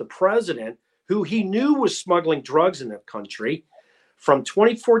Honduras, the president, who he knew was smuggling drugs in that country, from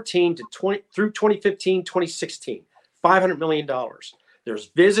 2014 through 2015, 2016, $500 million.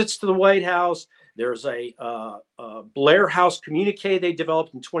 There's visits to the White House. There's a Blair House communique they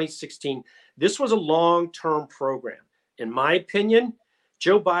developed in 2016. This was a long-term program. In my opinion,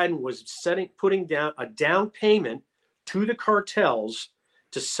 Joe Biden was putting down a down payment to the cartels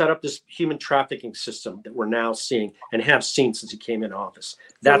to set up this human trafficking system that we're now seeing and have seen since he came in office.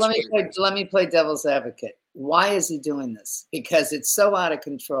 Let me play devil's advocate. Why is he doing this? Because it's so out of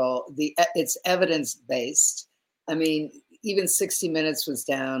control. It's evidence-based. I mean, even 60 Minutes was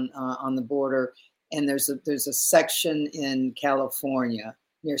down on the border, and there's a section in California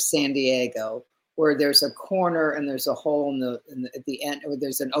near San Diego where there's a corner and there's a hole at the end, or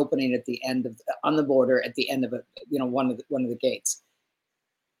there's an opening at the end on the border at the end of one of the gates.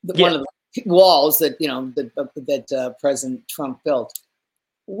 One of the walls that that President Trump built.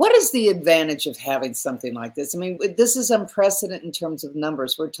 What is the advantage of having something like this? I mean, this is unprecedented in terms of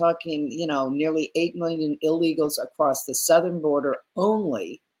numbers. We're talking, nearly 8 million illegals across the southern border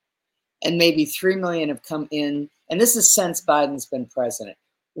only, and maybe 3 million have come in. And this is since Biden's been president.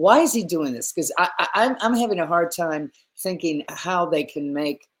 Why is he doing this? Because I'm having a hard time thinking how they can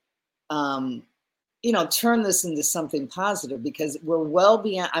make turn this into something positive, because we're well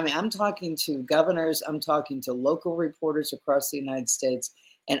beyond. I mean, I'm talking to governors, I'm talking to local reporters across the United States,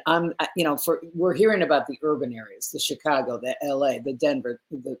 and we're hearing about the urban areas, the Chicago, the LA, the Denver,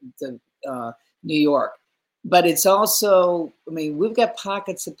 the New York, but it's also, I mean, we've got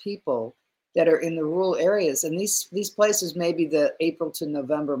pockets of people that are in the rural areas, and these places may be the April to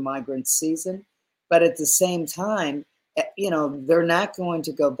November migrant season, but at the same time, they're not going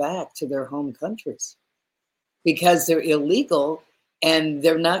to go back to their home countries. because they're illegal and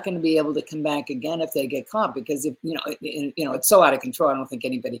they're not going to be able to come back again if they get caught, because if it's so out of control. I don't think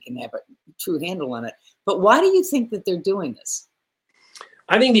anybody can have a true handle on it. But why do you think that they're doing this?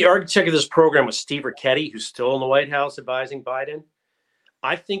 I think the architect of this program was Steve Ricchetti, who's still in the White House advising Biden.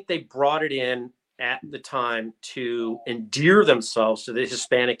 I think they brought it in at the time to endear themselves to the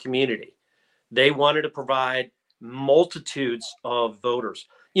Hispanic community. They wanted to provide multitudes of voters.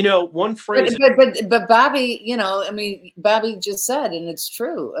 One phrase. But Bobby, Bobby just said, and it's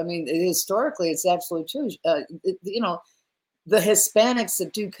true. I mean, historically, it's absolutely true. The Hispanics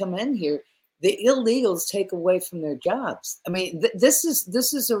that do come in here, the illegals take away from their jobs. I mean, this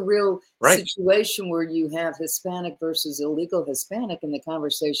is a real situation where you have Hispanic versus illegal Hispanic in the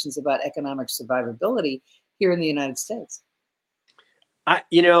conversations about economic survivability here in the United States.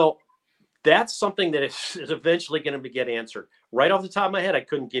 That's something that is eventually going to get answered. Right off the top of my head, I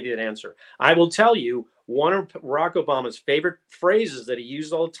couldn't give you that answer. I will tell you, one of Barack Obama's favorite phrases that he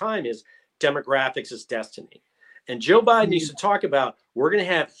used all the time is demographics is destiny. And Joe Biden used to talk about, we're going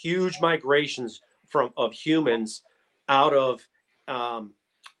to have huge migrations of humans out of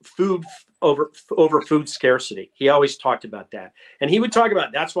food over food scarcity. He always talked about that. And he would talk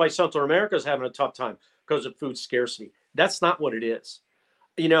about, that's why Central America is having a tough time because of food scarcity. That's not what it is.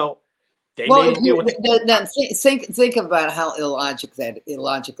 Think about how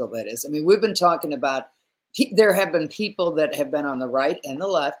illogical that is. I mean, we've been talking about, there have been people that have been on the right and the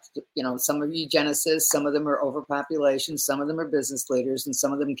left, some are eugenicists, some of them are overpopulation, some of them are business leaders, and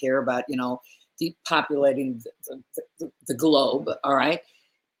some of them care about, depopulating the globe. All right.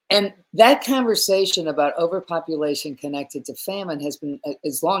 And that conversation about overpopulation connected to famine has been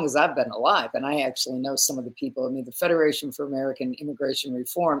as long as I've been alive. And I actually know some of the people. I mean, the Federation for American Immigration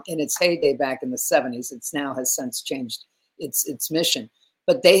Reform, in its heyday back in the 70s, it's now has since changed its mission.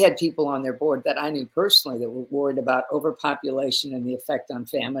 But they had people on their board that I knew personally that were worried about overpopulation and the effect on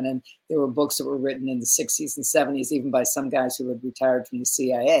famine. And there were books that were written in the 60s and 70s, even by some guys who had retired from the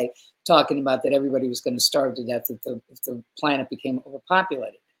CIA, talking about that everybody was going to starve to death if the planet became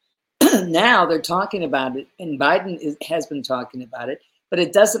overpopulated. Now they're talking about it, and Biden has been talking about it, but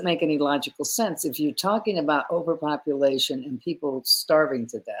it doesn't make any logical sense. If you're talking about overpopulation and people starving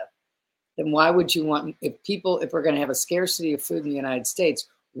to death, then why would you want, if we're going to have a scarcity of food in the United States,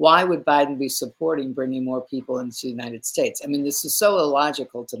 why would Biden be supporting bringing more people into the United States? I mean, this is so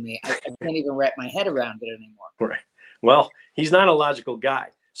illogical to me. I can't even wrap my head around it anymore. Right. Well, he's not a logical guy.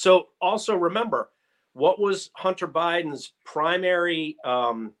 So also remember, what was Hunter Biden's primary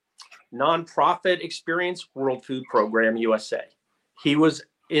nonprofit experience? World Food Program USA. He was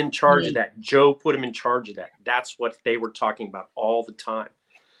in charge of that. Joe put him in charge of that. That's what they were talking about all the time.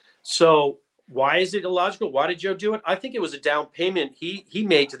 So why is it illogical? Why did Joe do it? I think it was a down payment he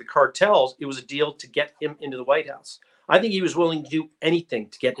made to the cartels. It was a deal to get him into the White House. I think he was willing to do anything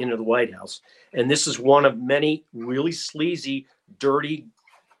to get into the White House. And this is one of many really sleazy, dirty,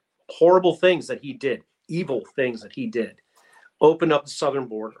 horrible things that he did, evil things that he did. Open up the southern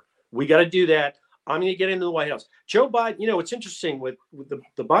border. We got to do that. I'm going to get into the White House. Joe Biden, it's interesting with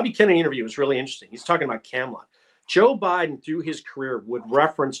the Bobby Kennedy interview was really interesting. He's talking about Camelot. Joe Biden, through his career, would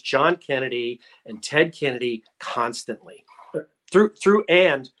reference John Kennedy and Ted Kennedy constantly.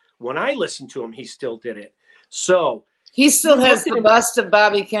 And when I listened to him, he still did it. So he still has the bust of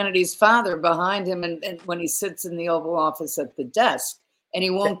Bobby Kennedy's father behind him, and when he sits in the Oval Office at the desk, and he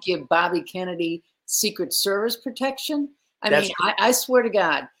won't give Bobby Kennedy Secret Service protection. I swear to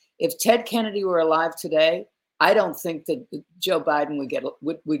God, if Ted Kennedy were alive today, I don't think that Joe Biden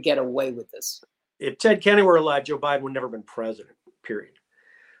would get away with this. If Ted Kennedy were alive, Joe Biden would never have been president, period.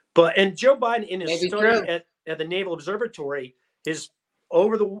 And Joe Biden, in his study at the Naval Observatory, his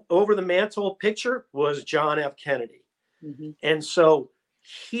over the mantle picture was John F. Kennedy. Mm-hmm. And so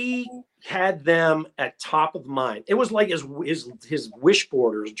he had them at top of mind. It was like his wish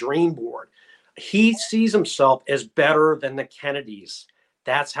board or his dream board. He sees himself as better than the Kennedys.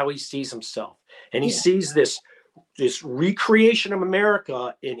 That's how he sees himself. And he sees this recreation of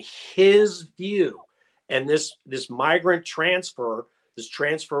America in his view. And this migrant transfer, this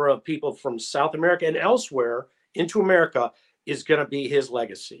transfer of people from South America and elsewhere into America is going to be his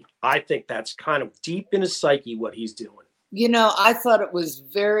legacy. I think that's kind of deep in his psyche what he's doing. I thought it was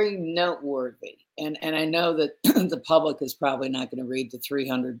very noteworthy. And I know that the public is probably not going to read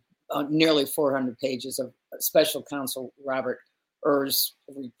the nearly 400 pages of Special Counsel Robert Er's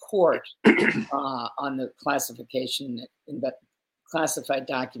report on the classified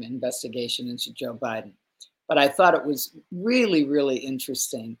document investigation into Joe Biden. But I thought it was really, really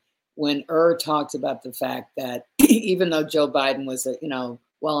interesting when talked about the fact that even though Joe Biden was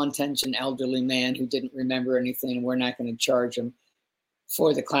well-intentioned elderly man who didn't remember anything, and we're not going to charge him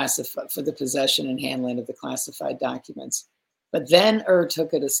for the possession and handling of the classified documents. But then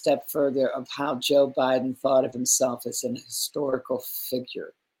took it a step further of how Joe Biden thought of himself as an historical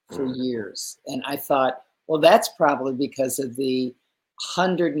figure for years. And I thought, well, that's probably because of the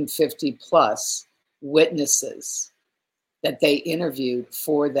 150 plus witnesses that they interviewed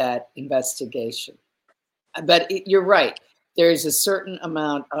for that investigation. But you're right. There's a certain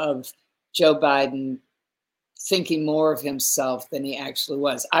amount of Joe Biden thinking more of himself than he actually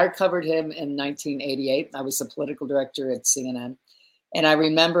was. I covered him in 1988. I was the political director at CNN. And I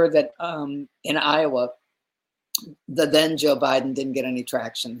remember that in Iowa, the then Joe Biden didn't get any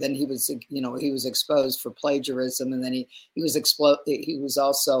traction. Then he was exposed for plagiarism. And then he was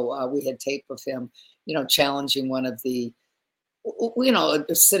also, we had tape of him, challenging one of the,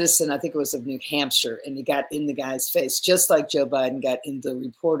 a citizen, I think it was of New Hampshire, and he got in the guy's face, just like Joe Biden got in the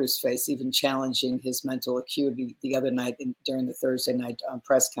reporter's face, even challenging his mental acuity the other night during the Thursday night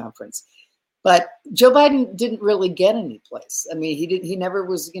press conference. But Joe Biden didn't really get any place. I mean, he never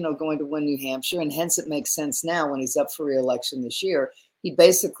was, going to win New Hampshire, and hence it makes sense now when he's up for re-election this year. He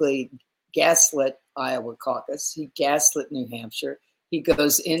basically gaslit Iowa caucus. He gaslit New Hampshire. He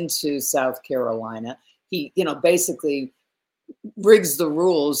goes into South Carolina. He, basically rigs the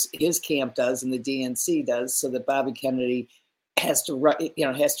rules, his camp does and the DNC does, so that Bobby Kennedy has to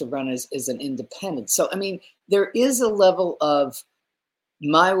run as an independent. So, I mean, there is a level of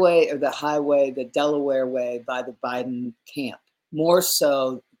my way or the highway, the Delaware way by the Biden camp, more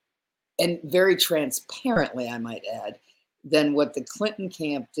so and very transparently, I might add, than what the Clinton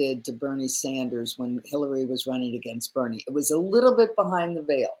camp did to Bernie Sanders when Hillary was running against Bernie. It was a little bit behind the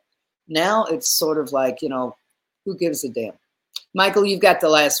veil. Now it's sort of like, who gives a damn? Michael, you've got the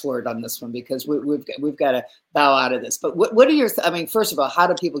last word on this one because we've got to bow out of this. But what are your? First of all, how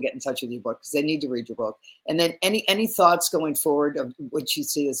do people get in touch with your book? Because they need to read your book. And then any thoughts going forward of what you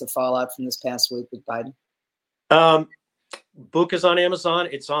see as a fallout from this past week with Biden? Book is on Amazon.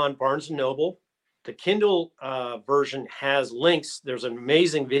 It's on Barnes & Noble. The Kindle version has links. There's an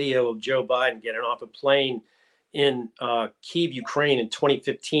amazing video of Joe Biden getting off a plane in Kyiv, Ukraine in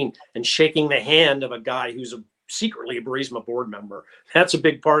 2015 and shaking the hand of a guy who's secretly a Burisma board member. That's a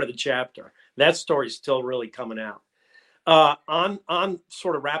big part of the chapter. That story's still really coming out. On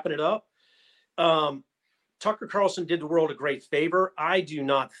sort of wrapping it up, Tucker Carlson did the world a great favor. I do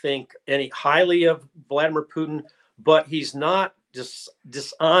not think any highly of Vladimir Putin, but he's not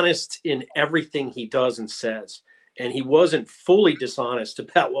dishonest in everything he does and says. And he wasn't fully dishonest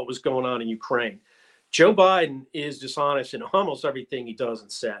about what was going on in Ukraine. Joe Biden is dishonest in almost everything he does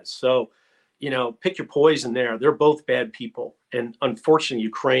and says. So, pick your poison there. They're both bad people. And unfortunately,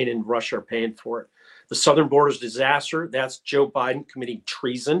 Ukraine and Russia are paying for it. The southern border's disaster, that's Joe Biden committing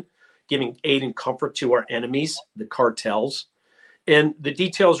treason, giving aid and comfort to our enemies, the cartels. And the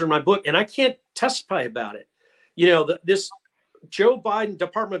details are in my book, and I can't testify about it. This Joe Biden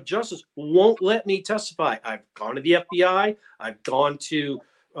Department of Justice won't let me testify. I've gone to the FBI. I've gone to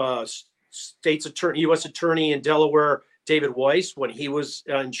U.S. Attorney in Delaware, David Weiss, when he was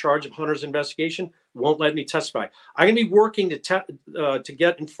in charge of Hunter's investigation, won't let me testify. I'm going to be working to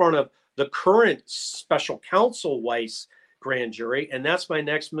get in front of the current special counsel Weiss grand jury, and that's my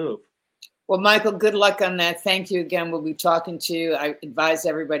next move. Well, Michael, good luck on that. Thank you again. We'll be talking to you. I advise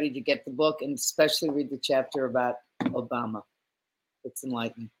everybody to get the book and especially read the chapter about Obama. It's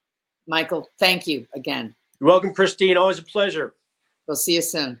enlightening. Michael, thank you again. You're welcome, Christine. Always a pleasure. We'll see you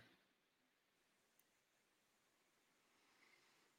soon.